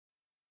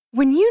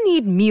When you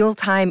need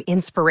mealtime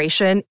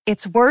inspiration,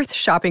 it's worth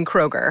shopping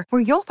Kroger,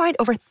 where you'll find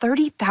over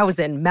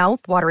 30,000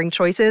 mouth-watering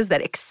choices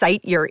that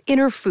excite your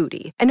inner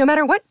foodie. And no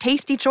matter what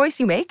tasty choice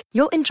you make,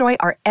 you'll enjoy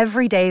our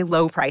everyday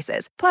low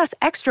prices, plus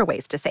extra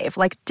ways to save,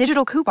 like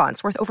digital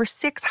coupons worth over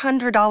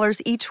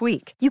 $600 each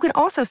week. You can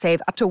also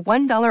save up to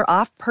 $1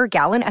 off per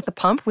gallon at the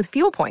pump with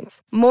fuel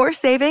points. More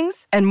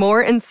savings and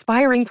more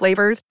inspiring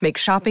flavors make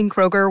shopping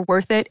Kroger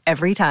worth it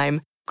every time.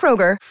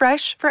 Kroger,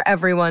 fresh for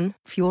everyone.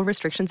 Fuel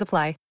restrictions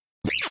apply.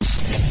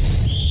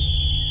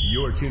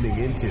 You're tuning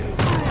into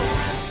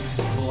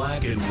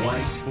Black and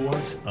White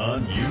Sports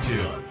on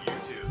YouTube.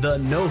 The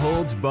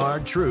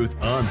no-holds-barred truth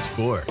on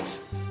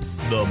sports.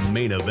 The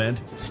main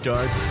event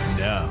starts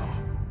now.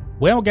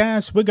 Well,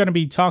 guys, we're going to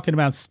be talking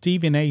about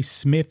Stephen A.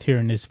 Smith here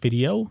in this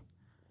video.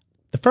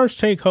 The First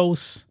Take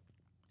host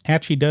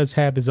actually does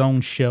have his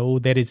own show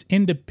that is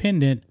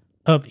independent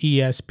of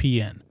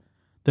ESPN.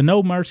 The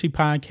No Mercy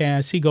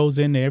podcast, he goes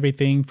into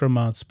everything from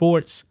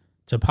sports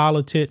to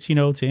politics,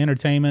 to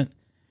entertainment.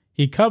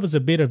 He covers a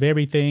bit of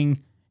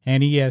everything,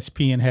 and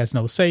ESPN has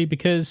no say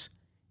because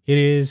it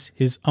is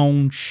his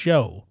own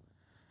show.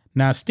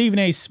 Now, Stephen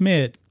A.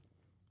 Smith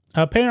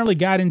apparently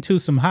got into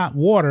some hot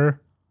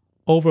water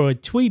over a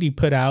tweet he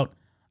put out,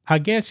 I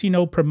guess,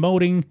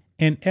 promoting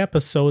an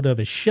episode of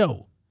his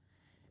show.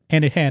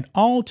 And it had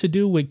all to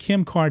do with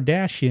Kim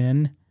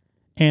Kardashian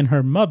and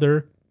her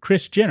mother,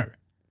 Kris Jenner.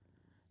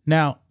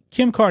 Now,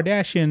 Kim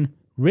Kardashian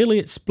really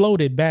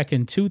exploded back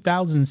in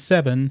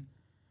 2007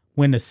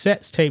 when the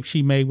sex tape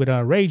she made with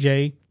Ray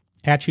J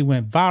actually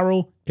went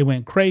viral. It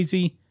went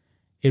crazy.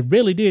 It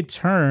really did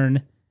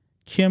turn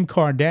Kim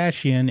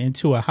Kardashian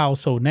into a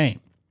household name.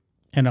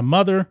 And her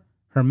mother,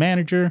 her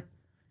manager,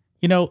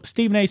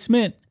 Stephen A.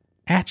 Smith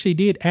actually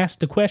did ask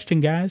the question,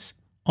 guys,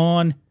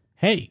 on,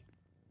 hey,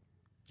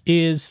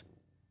 is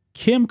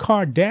Kim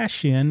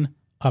Kardashian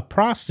a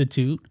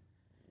prostitute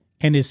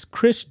and is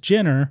Kris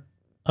Jenner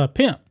a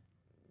pimp?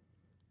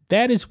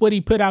 That is what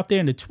he put out there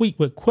in the tweet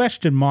with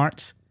question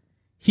marks.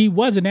 He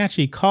wasn't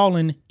actually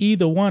calling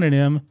either one of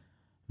them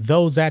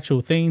those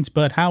actual things,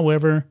 but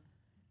however,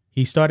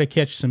 he started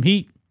catching some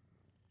heat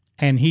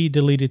and he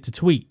deleted the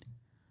tweet.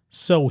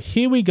 So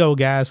here we go,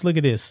 guys. Look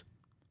at this.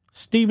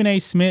 Stephen A.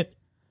 Smith,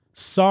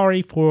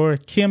 sorry for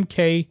Kim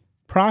K.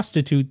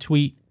 prostitute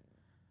tweet,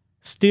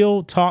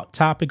 still talk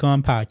topic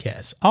on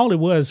podcast. All it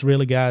was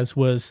really, guys,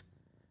 was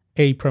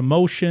a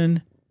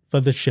promotion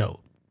for the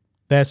show.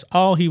 That's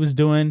all he was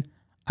doing.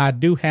 I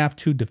do have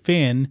to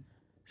defend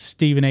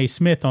Stephen A.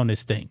 Smith on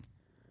this thing.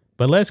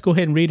 But let's go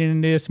ahead and read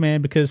into this,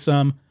 man, because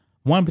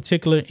one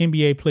particular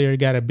NBA player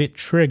got a bit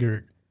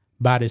triggered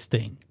by this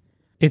thing.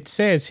 It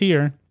says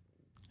here,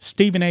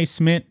 Stephen A.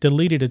 Smith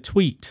deleted a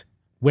tweet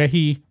where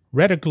he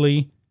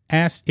rhetorically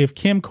asked if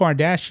Kim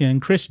Kardashian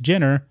and Kris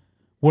Jenner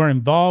were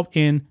involved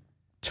in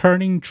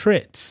turning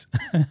tricks,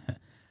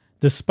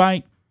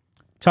 despite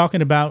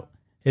talking about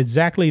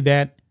exactly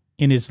that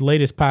in his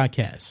latest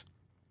podcast.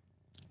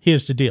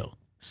 Here's the deal.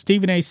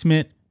 Stephen A.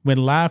 Smith went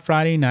live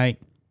Friday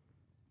night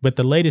with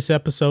the latest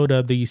episode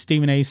of the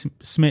Stephen A.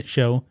 Smith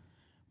Show,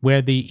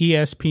 where the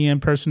ESPN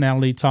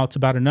personality talked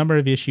about a number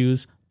of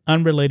issues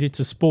unrelated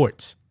to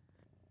sports.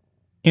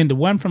 In the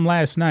one from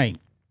last night,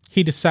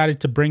 he decided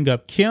to bring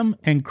up Kim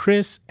and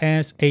Kris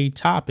as a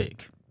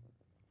topic.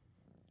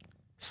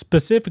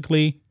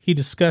 Specifically, he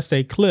discussed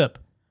a clip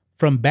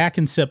from back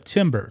in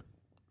September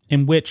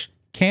in which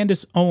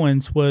Candace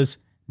Owens was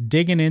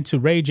digging into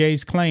Ray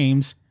J's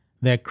claims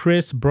that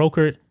Kris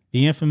brokered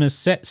the infamous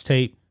sex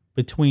tape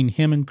between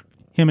him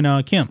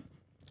and Kim.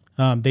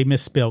 They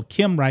misspelled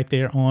Kim right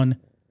there on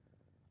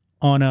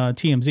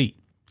TMZ.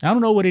 I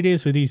don't know what it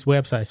is with these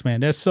websites, man.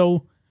 There's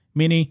so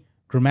many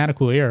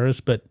grammatical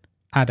errors, but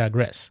I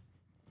digress.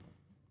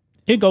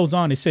 It goes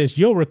on. It says,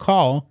 you'll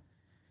recall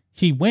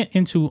he went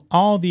into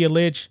all the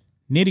alleged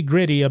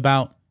nitty-gritty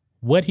about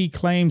what he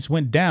claims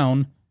went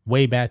down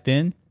way back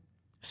then,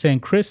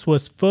 saying Kris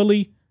was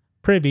fully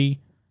privy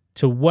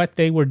to what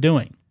they were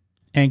doing,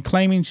 and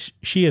claiming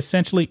she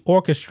essentially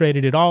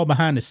orchestrated it all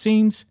behind the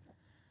scenes.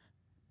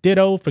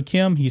 Ditto for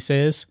Kim, he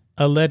says,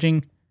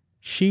 alleging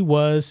she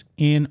was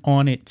in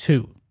on it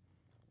too.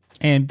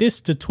 And this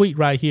the tweet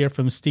right here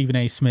from Stephen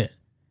A. Smith.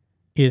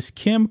 Is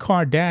Kim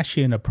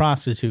Kardashian a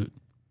prostitute?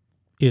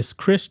 Is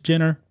Kris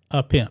Jenner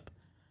a pimp?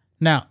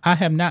 Now, I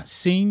have not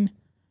seen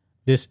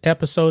this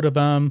episode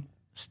of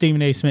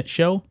Stephen A. Smith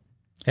Show.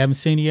 I haven't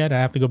seen it yet. I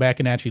have to go back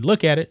and actually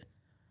look at it.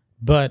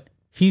 But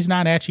he's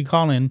not actually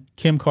calling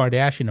Kim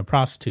Kardashian a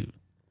prostitute.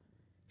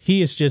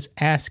 He is just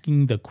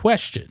asking the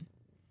question.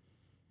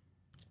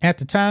 At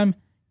the time,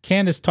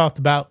 Candace talked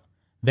about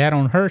that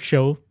on her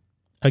show,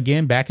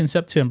 again back in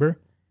September,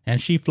 and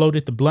she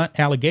floated the blunt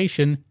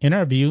allegation, in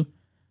her view,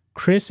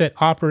 Kris had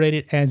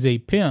operated as a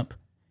pimp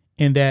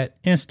in that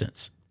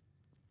instance.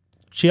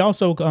 She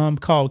also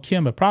called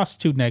Kim a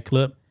prostitute in that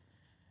clip,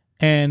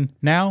 and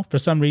now, for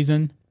some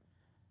reason,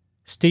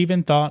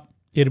 Stephen thought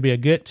it'd be a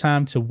good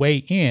time to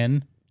weigh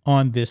in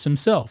on this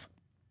himself.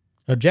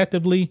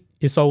 Objectively,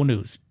 it's old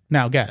news.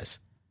 Now, guys,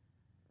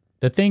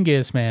 the thing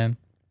is, man,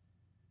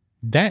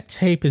 That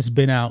tape has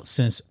been out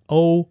since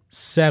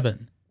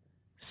 2007,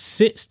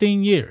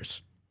 16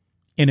 years.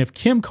 And if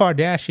Kim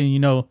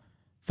Kardashian,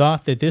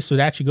 thought that this would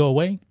actually go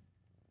away,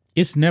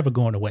 it's never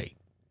going away.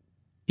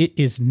 It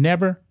is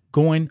never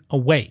going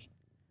away.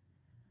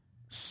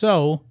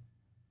 So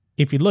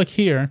if you look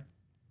here,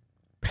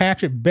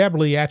 Patrick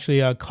Beverley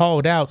actually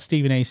called out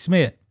Stephen A.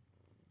 Smith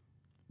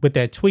with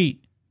that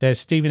tweet that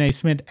Stephen A.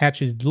 Smith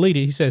actually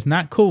deleted. He says,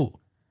 not cool.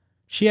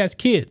 She has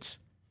kids.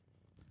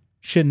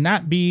 Should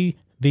not be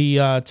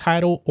the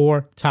title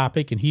or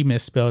topic. And he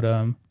misspelled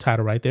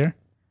title right there.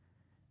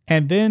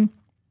 And then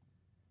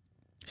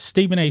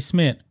Stephen A.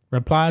 Smith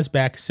replies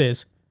back,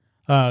 says,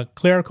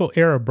 clerical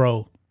error,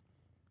 bro.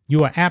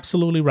 You are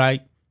absolutely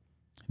right.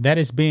 That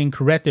is being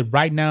corrected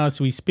right now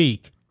as we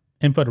speak.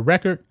 And for the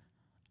record,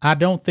 I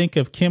don't think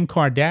of Kim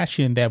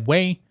Kardashian that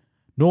way,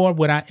 nor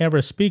would I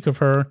ever speak of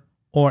her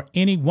or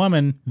any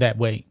woman that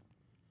way,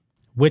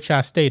 which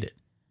I stated.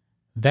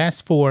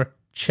 That's for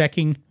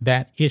checking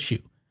that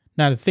issue.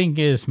 Now, the thing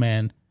is,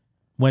 man,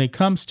 when it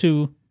comes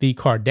to the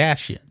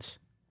Kardashians,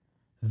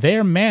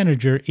 their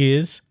manager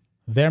is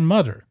their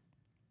mother,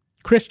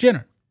 Kris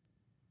Jenner.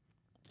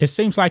 It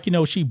seems like,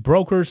 she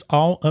brokers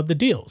all of the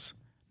deals.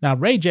 Now,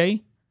 Ray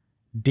J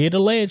did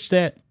allege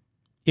that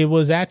it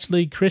was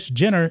actually Kris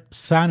Jenner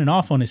signing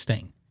off on this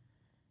thing.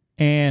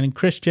 And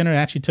Kris Jenner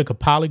actually took a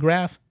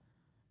polygraph.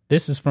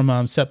 This is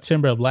from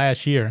September of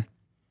last year.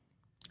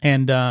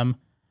 And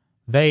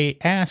they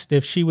asked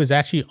if she was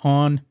actually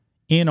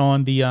in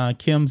on the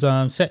Kim's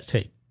sex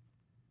tape.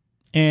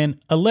 And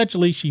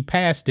allegedly she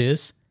passed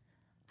this.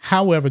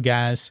 However,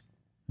 guys,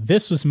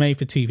 this was made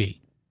for TV.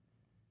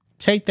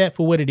 Take that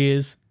for what it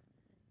is,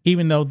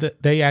 even though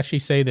they actually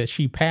say that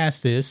she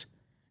passed this.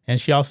 And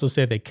she also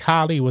said that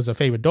Kylie was a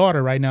favorite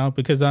daughter right now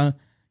because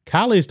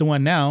Kylie is the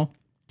one now.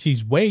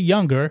 She's way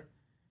younger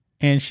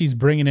and she's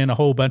bringing in a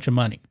whole bunch of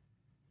money.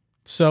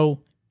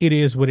 So it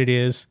is what it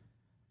is.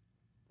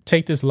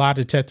 Take this lie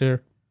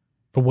detector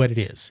for what it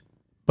is.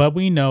 But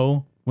we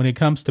know when it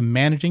comes to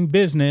managing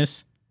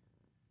business,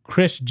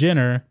 Kris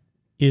Jenner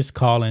is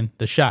calling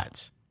the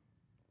shots.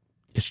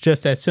 It's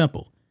just that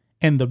simple.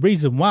 And the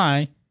reason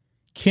why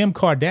Kim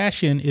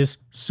Kardashian is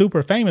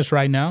super famous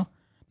right now,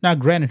 now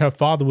granted her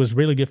father was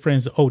really good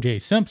friends with O.J.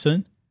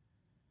 Simpson,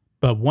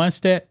 but once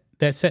that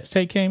sex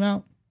tape came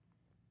out,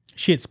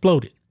 she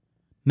exploded.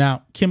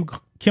 Now, Kim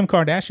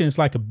Kardashian is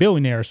like a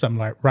billionaire or something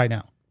like right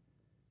now.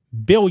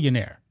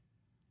 Billionaire.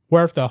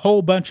 Worth a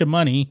whole bunch of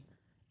money,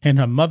 and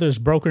her mother's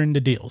brokering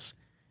the deals.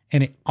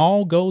 And it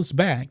all goes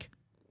back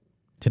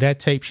to that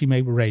tape she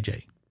made with Ray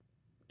J.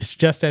 It's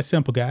just that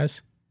simple,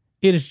 guys.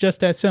 It is just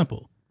that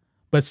simple.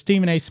 But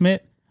Stephen A.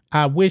 Smith,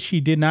 I wish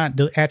he did not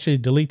actually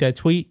delete that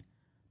tweet,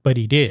 but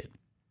he did.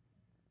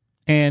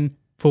 And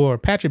for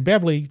Patrick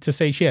Beverley to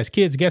say she has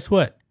kids, guess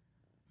what?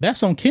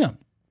 That's on Kim.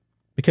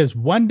 Because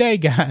one day,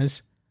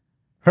 guys,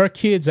 her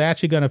kids are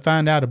actually going to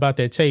find out about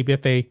that tape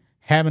if they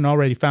haven't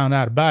already found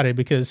out about it.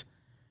 Because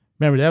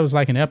remember, that was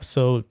like an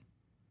episode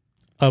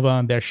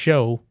of their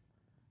show.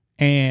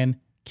 And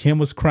Kim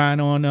was crying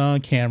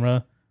on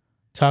camera,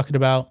 talking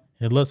about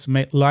it looks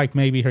like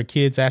maybe her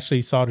kids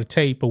actually saw the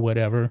tape or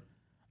whatever.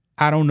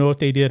 I don't know if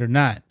they did or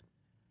not.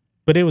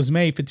 But it was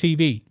made for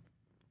TV.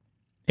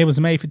 It was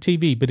made for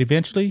TV. But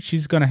eventually,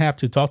 she's going to have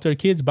to talk to her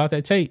kids about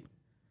that tape.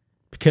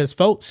 Because,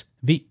 folks,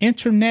 the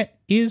internet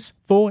is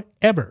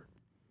forever.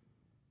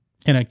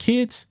 And her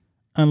kids,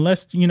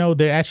 unless,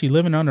 they're actually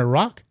living under a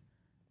rock,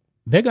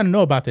 they're going to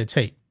know about that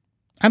tape.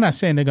 I'm not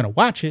saying they're going to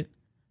watch it,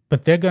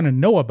 but they're going to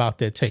know about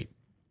that tape.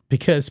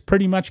 Because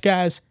pretty much,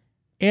 guys,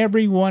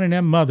 everyone and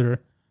their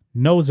mother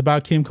knows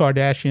about Kim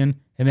Kardashian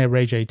and that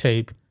Ray J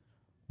tape,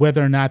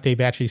 whether or not they've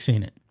actually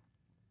seen it.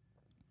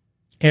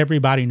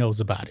 Everybody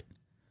knows about it.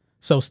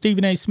 So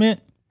Stephen A.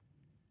 Smith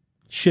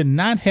should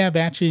not have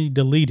actually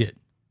deleted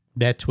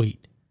that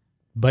tweet,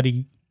 but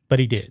he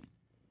did.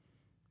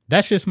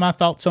 That's just my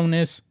thoughts on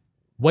this.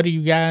 What do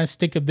you guys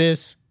think of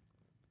this?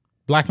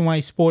 Black and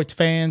white sports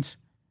fans,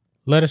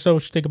 let us know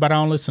what you think about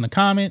all this in the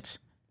comments.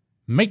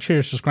 Make sure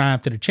to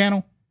subscribe to the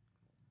channel,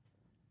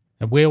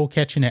 and we'll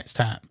catch you next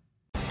time.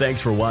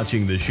 Thanks for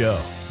watching the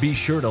show. Be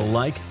sure to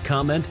like,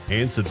 comment,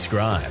 and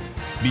subscribe.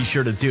 Be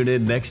sure to tune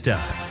in next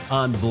time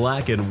on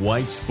Black and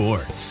White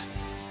Sports.